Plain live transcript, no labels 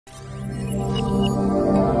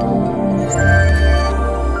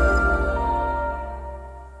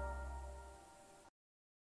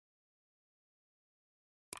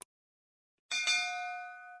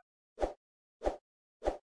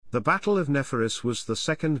The Battle of Nepheris was the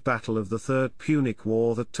second battle of the Third Punic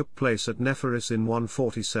War that took place at Nepheris in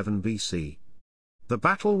 147 BC. The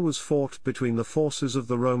battle was fought between the forces of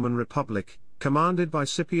the Roman Republic, commanded by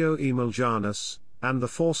Scipio Aemilianus, and the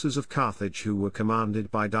forces of Carthage, who were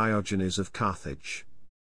commanded by Diogenes of Carthage.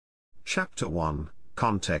 Chapter 1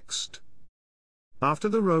 Context. After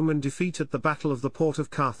the Roman defeat at the Battle of the Port of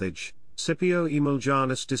Carthage, Scipio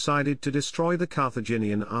Aemilianus decided to destroy the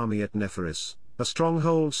Carthaginian army at Nepheris, a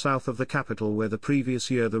stronghold south of the capital where the previous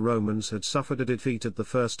year the Romans had suffered a defeat at the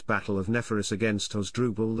First Battle of Nepheris against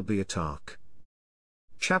Hasdrubal the Boeotarch.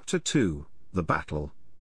 Chapter 2 The Battle.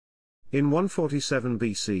 In 147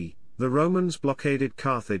 BC, the Romans blockaded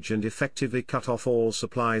Carthage and effectively cut off all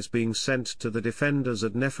supplies being sent to the defenders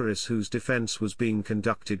at Nepheris, whose defense was being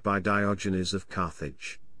conducted by Diogenes of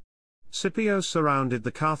Carthage. Scipio surrounded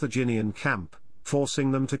the Carthaginian camp,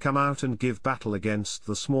 forcing them to come out and give battle against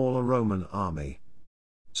the smaller Roman army.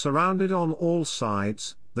 Surrounded on all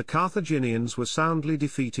sides, the Carthaginians were soundly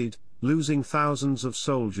defeated, losing thousands of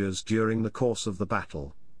soldiers during the course of the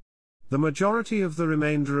battle. The majority of the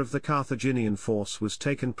remainder of the Carthaginian force was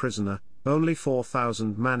taken prisoner, only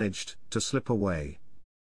 4,000 managed to slip away.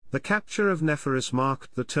 The capture of Nepheris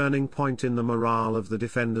marked the turning point in the morale of the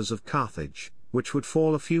defenders of Carthage, which would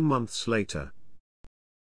fall a few months later.